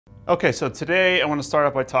Okay, so today I want to start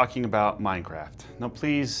off by talking about Minecraft. Now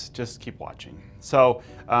please just keep watching. So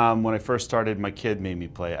when I first started, my kid made me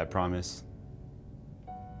play, I promise.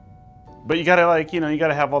 But you gotta you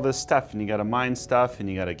gotta have all this stuff and you gotta mine stuff and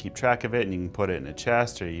you gotta keep track of it and you can put it in a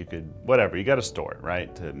chest or you could, whatever, you gotta store it,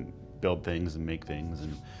 right? To build things and make things,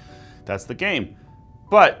 and that's the game.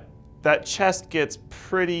 But that chest gets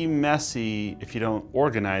pretty messy if you don't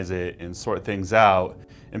organize it and sort things out.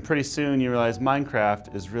 And pretty soon you realize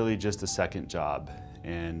Minecraft is really just a second job.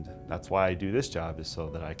 And that's why I do this job, is so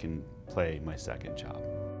that I can play my second job.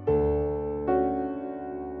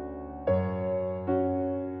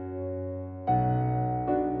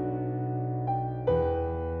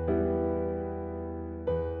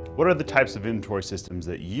 What are the types of inventory systems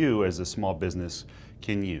that you as a small business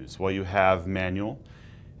can use? Well, you have manual,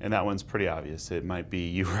 and that one's pretty obvious. It might be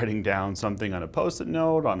you writing down something on a Post-it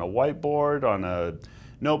note, on a whiteboard, on a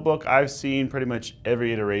notebook. I've seen pretty much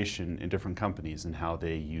every iteration in different companies and how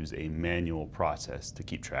they use a manual process to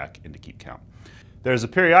keep track and to keep count. There's a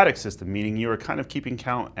periodic system, meaning you are kind of keeping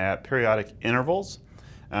count at periodic intervals.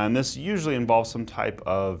 And this usually involves some type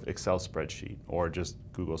of Excel spreadsheet or just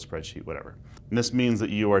Google spreadsheet, whatever. And this means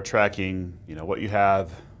that you are tracking, what you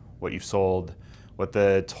have, what you've sold, what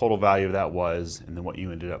the total value of that was, and then what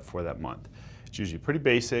you ended up for that month. It's usually pretty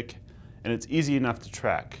basic, and it's easy enough to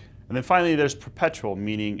track. And then finally, there's perpetual,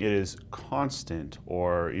 meaning it is constant,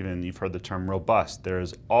 or even you've heard the term robust. There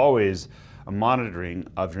is always a monitoring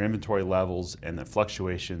of your inventory levels and the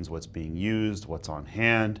fluctuations, what's being used, what's on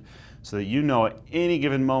hand, so that you know at any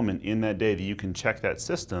given moment in that day that you can check that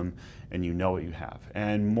system and you know what you have.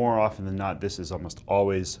 And more often than not, this is almost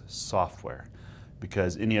always software,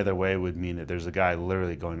 because any other way would mean that there's a guy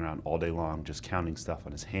literally going around all day long just counting stuff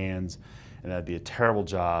on his hands, and that'd be a terrible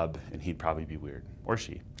job, and he'd probably be weird, or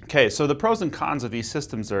she. Okay, so the pros and cons of these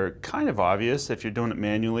systems are kind of obvious. If you're doing it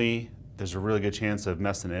manually, there's a really good chance of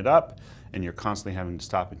messing it up, and you're constantly having to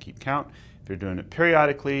stop and keep count. If you're doing it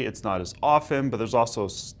periodically, it's not as often, but there's also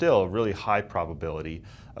still a really high probability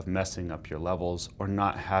of messing up your levels or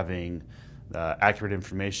not having accurate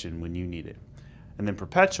information when you need it. And then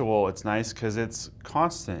perpetual, it's nice because it's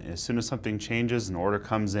constant. As soon as something changes, an order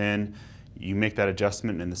comes in, you make that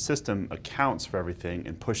adjustment and the system accounts for everything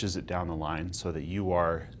and pushes it down the line so that you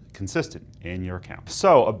are consistent in your account.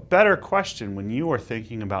 So a better question when you are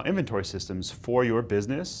thinking about inventory systems for your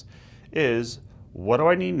business is, what do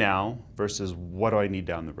I need now versus what do I need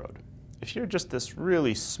down the road? If you're just this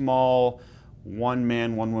really small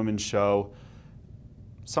one-man, one-woman show,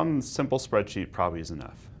 some simple spreadsheet probably is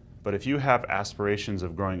enough. But if you have aspirations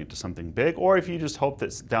of growing it to something big, or if you just hope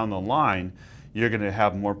that down the line you're going to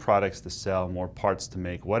have more products to sell, more parts to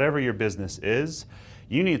make, whatever your business is,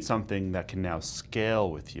 you need something that can now scale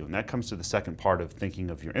with you. And that comes to the second part of thinking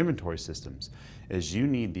of your inventory systems, is you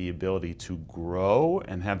need the ability to grow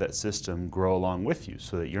and have that system grow along with you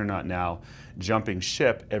so that you're not now jumping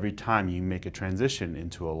ship every time you make a transition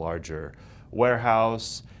into a larger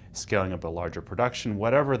warehouse, scaling up a larger production,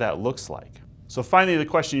 whatever that looks like. So finally, the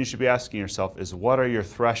question you should be asking yourself is, what are your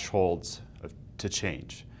thresholds to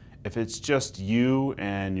change? If it's just you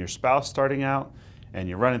and your spouse starting out and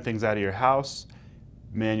you're running things out of your house,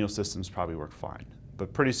 manual systems probably work fine.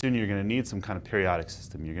 But pretty soon you're going to need some kind of periodic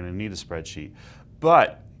system. You're going to need a spreadsheet.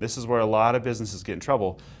 But this is where a lot of businesses get in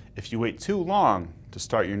trouble. If you wait too long to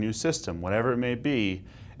start your new system, whatever it may be,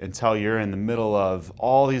 until you're in the middle of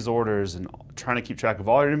all these orders and trying to keep track of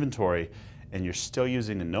all your inventory, and you're still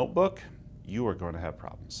using a notebook, you are going to have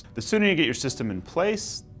problems. The sooner you get your system in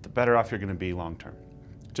place, the better off you're going to be long term.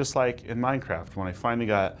 Just like in Minecraft, when I finally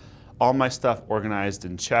got all my stuff organized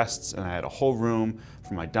in chests and I had a whole room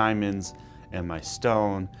for my diamonds and my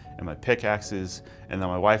stone and my pickaxes, and then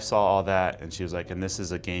my wife saw all that and she was like, and this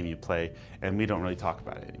is a game you play, and we don't really talk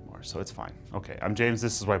about it anymore, so it's fine. Okay, I'm James,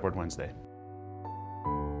 this is Whiteboard Wednesday.